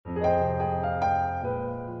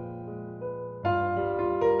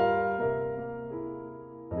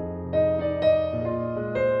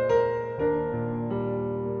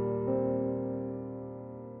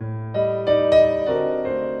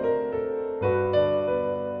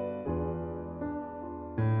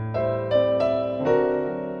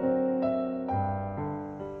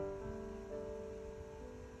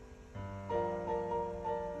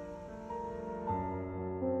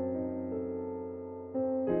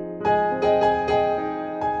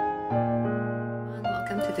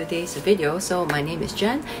Today's video. So my name is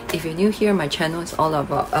Jen. If you're new here, my channel is all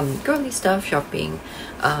about girly stuff, shopping,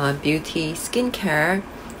 beauty, skincare.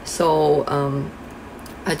 So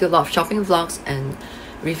I do a lot of shopping vlogs and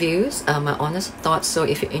reviews, my honest thoughts. So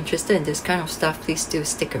if you're interested in this kind of stuff, please do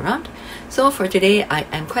stick around. So for today, I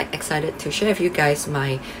am quite excited to share with you guys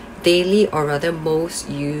my daily, or rather most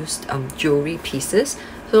used jewelry pieces.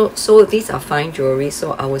 So these are fine jewelry,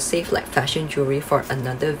 so I will save like fashion jewelry for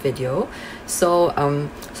another video. So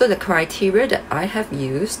so the criteria that I have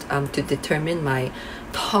used to determine my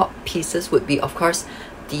top pieces would be, of course,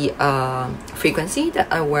 the frequency that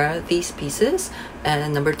I wear these pieces,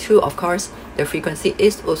 and number two, of course, the frequency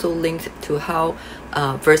is also linked to how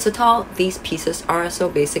versatile these pieces are. So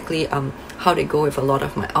basically how they go with a lot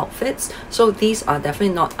of my outfits. So these are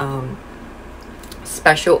definitely not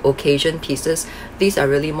special occasion pieces. These are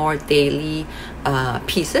really more daily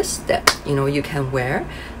pieces that you can wear.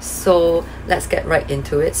 So let's get right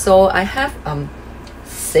into it. So I have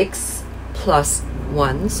 6 plus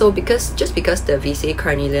 1. So just because the VCA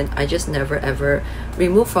carnelian, I just never ever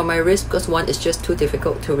remove from my wrist, because one is just too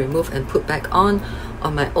difficult to remove and put back on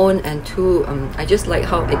my own, and two, I just like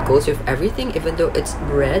how it goes with everything, even though it's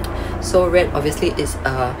red. So red obviously is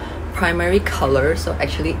a primary color, so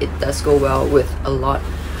actually it does go well with a lot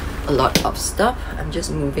of stuff. I'm just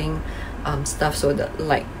moving stuff so the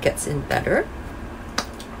light gets in better.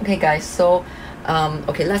 Okay guys, so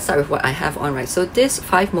okay, let's start with what I have on. Right, so this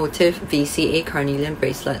 5 motif VCA carnelian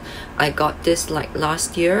bracelet, I got this like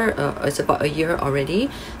last year. It's about a year already,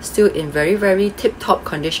 still in very tip-top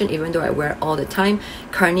condition, even though I wear it all the time.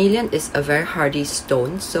 Carnelian is a very hardy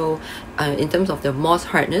stone, so in terms of the moss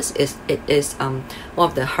hardness, it is one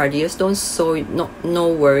of the hardier stones, so no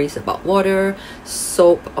worries about water,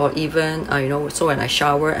 soap, or even so when I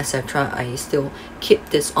shower, etc., I still keep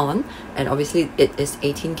this on. And obviously it is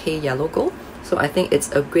 18K yellow gold. So I think it's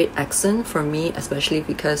a great accent for me, especially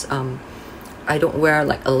because I don't wear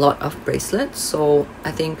like a lot of bracelets. So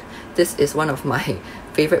I think this is one of my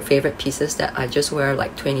favorite pieces that I just wear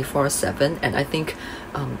like 24/7. And I think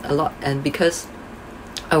a lot, and because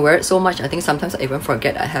I wear it so much, I think sometimes I even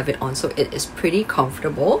forget I have it on. So it is pretty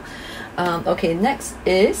comfortable. Okay, next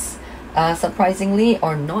is surprisingly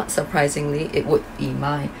or not surprisingly, it would be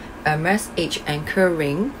my Hermes Ancre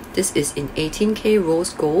ring. This is in 18K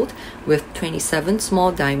rose gold with 27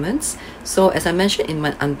 small diamonds. So as I mentioned in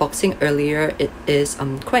my unboxing earlier, it is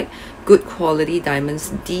quite good quality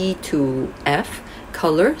diamonds, D to F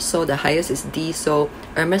color. So the highest is D. So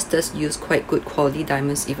Hermes does use quite good quality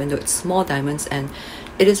diamonds, even though it's small diamonds, and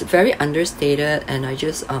it is very understated. And I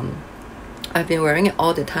just I've been wearing it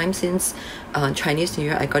all the time since Chinese New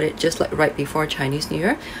Year. I got it just like right before Chinese New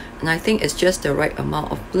Year, and I think it's just the right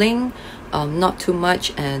amount of bling, not too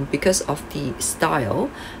much. And because of the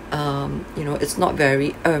style, it's not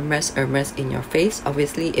very Hermes in your face.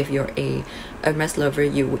 Obviously, if you're a Hermes lover,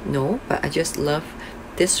 you would know, but I just love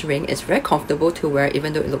this ring. It's very comfortable to wear,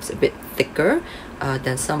 even though it looks a bit thicker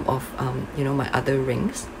than some of my other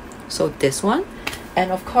rings. So this one.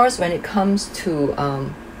 And of course, when it comes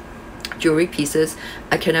to jewelry pieces,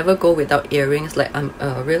 I can never go without earrings. Like I'm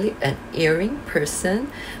really an earring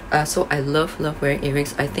person, so I love wearing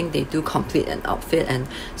earrings. I think they do complete an outfit, and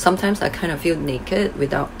sometimes I kind of feel naked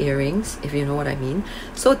without earrings, if you know what I mean.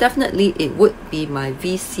 So definitely it would be my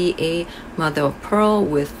VCA mother of pearl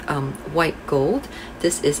with white gold.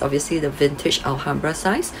 This is obviously the vintage Alhambra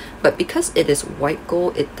size, but because it is white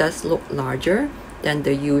gold, it does look larger than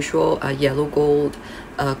the usual yellow gold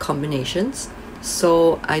combinations.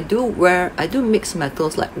 So I do mix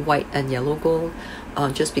metals like white and yellow gold,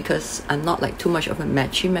 just because I'm not like too much of a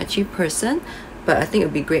matchy person. But I think it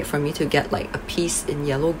would be great for me to get like a piece in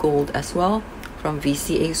yellow gold as well from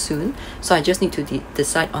VCA soon. So I just need to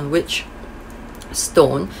decide on which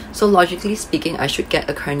stone. So logically speaking, I should get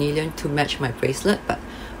a carnelian to match my bracelet, but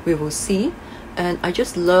we will see. And I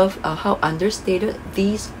just love how understated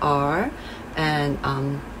these are, and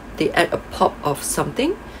they add a pop of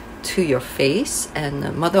something to your face,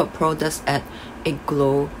 and mother of pearl does add a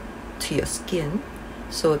glow to your skin.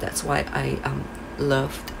 So that's why I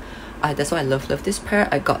love this pair.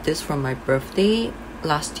 I got this from my birthday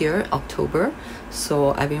last year, October.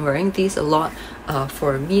 So I've been wearing these a lot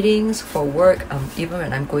for meetings, for work, even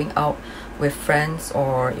when I'm going out with friends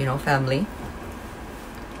or, you know, family.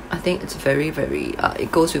 I think it's very, very,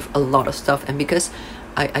 it goes with a lot of stuff. And because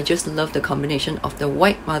I just love the combination of the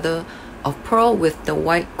white mother of pearl with the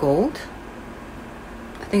white gold.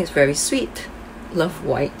 I think it's very sweet. Love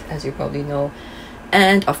white, as you probably know.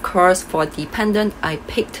 And of course, for the pendant, I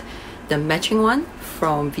picked the matching one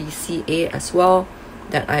from VCA as well,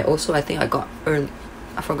 that I think I got early.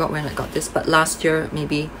 I forgot when I got this, but last year,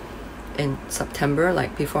 maybe in September,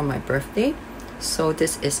 like before my birthday. So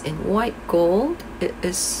this is in white gold. It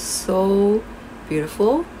is so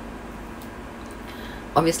beautiful.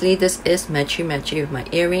 Obviously, this is matchy with my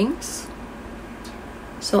earrings.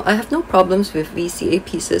 So I have no problems with VCA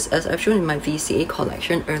pieces, as I've shown in my VCA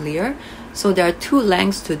collection earlier. So there are two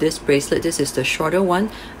lengths to this bracelet. This is the shorter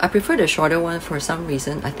one. I prefer the shorter one for some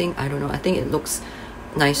reason. I think it looks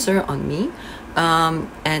nicer on me.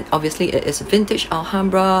 And obviously it is vintage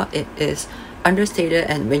Alhambra. It is understated,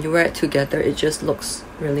 and when you wear it together, it just looks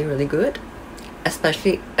really, really good.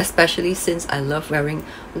 Especially since I love wearing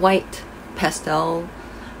white pastel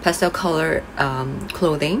color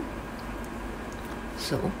clothing.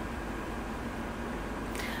 So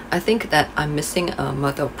I think that I'm missing a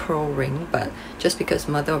mother of pearl ring, but just because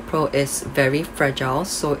mother of pearl is very fragile,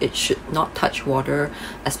 so it should not touch water,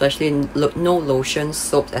 especially no lotion,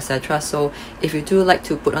 soaps, etc. So if you do like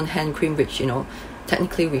to put on hand cream, which, you know,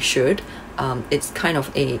 technically we should, it's kind of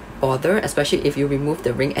a bother, especially if you remove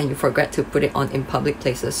the ring and you forget to put it on in public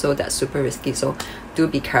places. So that's super risky. So do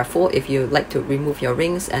be careful if you like to remove your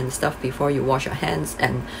rings and stuff before you wash your hands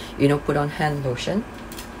and, you know, put on hand lotion.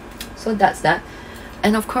 So that's that.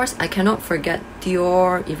 And of course, I cannot forget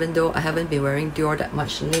Dior. Even though I haven't been wearing Dior that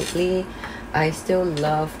much lately, I still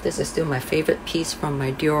love, this is still my favorite piece from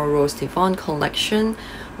my Dior Rose Devon collection,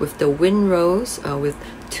 with the wind rose with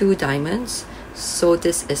 2 diamonds. So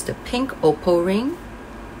this is the pink opal ring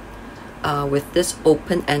with this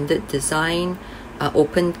open-ended design,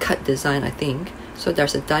 open cut design, I think. So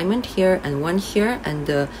there's a diamond here and one here, and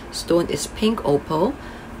the stone is pink opal.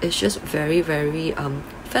 It's just very, very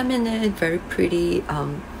feminine, very pretty.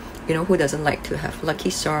 You know, who doesn't like to have lucky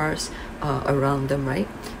stars around them, right?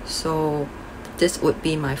 So this would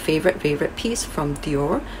be my favorite piece from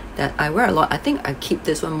Dior that I wear a lot. I think I keep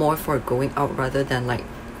this one more for going out rather than like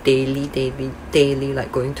daily,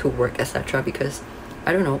 like going to work, etc. Because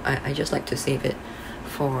I don't know, I just like to save it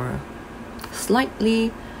for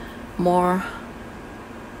slightly more,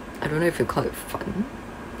 I don't know if you call it fun,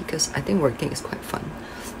 because I think working is quite fun,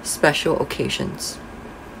 special occasions.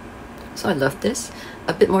 So I love this.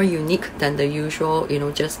 A bit more unique than the usual, you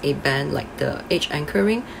know, just a band like the Ancre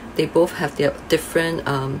ring. They both have their different,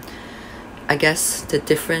 I guess, the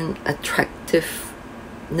different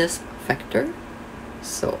attractiveness factor.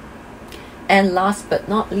 So, and last but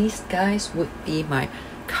not least, guys, would be my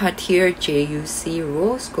Cartier JUC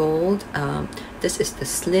rose gold. This is the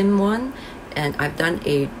slim one, and I've done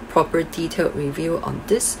a proper detailed review on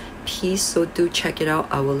this piece, so do check it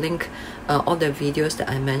out. I will link all the videos that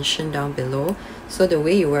I mentioned down below. So the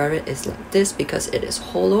way you wear it is like this, because it is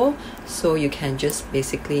hollow, so you can just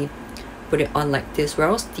basically put it on like this.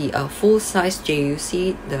 Whereas the full-size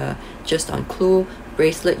JUC, the just on clue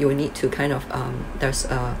bracelet, you will need to kind of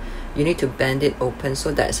you need to bend it open,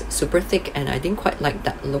 so that's super thick, and I didn't quite like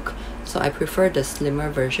that look, so I prefer the slimmer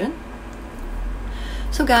version.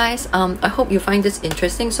 So guys, I hope you find this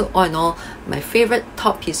interesting. So all in all, my favorite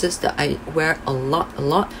top pieces that I wear a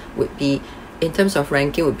lot would be, in terms of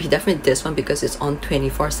ranking, would be definitely this one, because it's on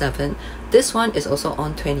 24/7. This one is also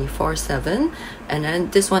on 24/7, and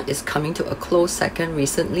then this one is coming to a close second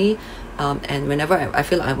recently. And whenever I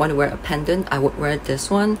feel like I want to wear a pendant, I would wear this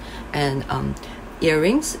one. And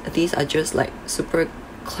earrings, these are just like super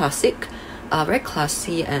classic, very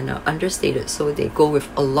classy and understated, so they go with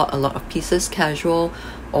a lot of pieces, casual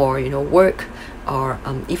or, you know, work, or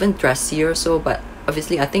even dressier. So but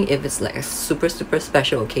obviously I think if it's like a super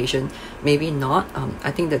special occasion, maybe not.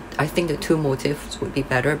 I think the 2 motifs would be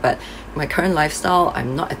better, but my current lifestyle,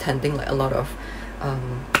 I'm not attending like a lot of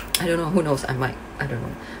I don't know, who knows, I don't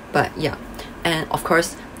know, but yeah. And of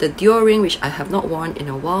course the Dior ring, which I have not worn in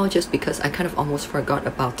a while, just because I kind of almost forgot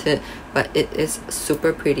about it, but it is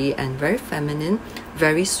super pretty and very feminine,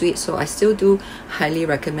 very sweet. So I still do highly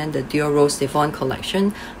recommend the Dior Rose Devon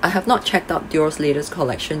collection. I have not checked out Dior's latest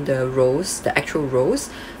collection, the rose, the actual rose.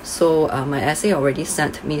 So my essay already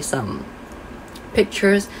sent me some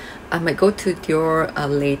pictures. I might go to Dior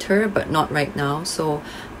later, but not right now. So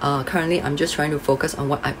currently I'm just trying to focus on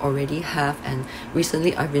what I already have, and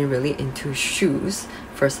recently I've been really into shoes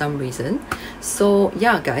for some reason. So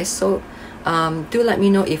yeah guys, so do let me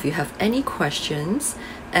know if you have any questions.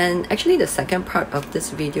 And actually the second part of this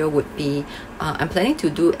video would be I'm planning to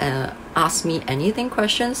do a ask me anything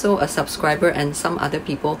question. So a subscriber and some other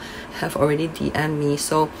people have already DM'd me,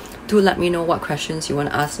 so do let me know what questions you want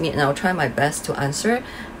to ask me, and I'll try my best to answer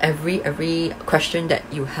every question that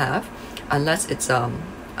you have, unless it's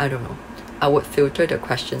I don't know, I would filter the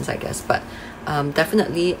questions I guess, but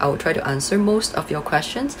definitely I will try to answer most of your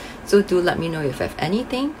questions. So do let me know if you have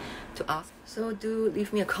anything to ask. So do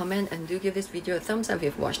leave me a comment, and do give this video a thumbs up if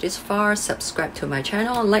you've watched this far. Subscribe to my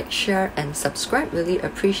channel, like, share and subscribe, really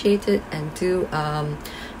appreciate it. And do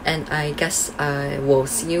and I guess I will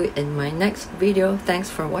see you in my next video. Thanks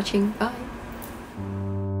for watching. Bye.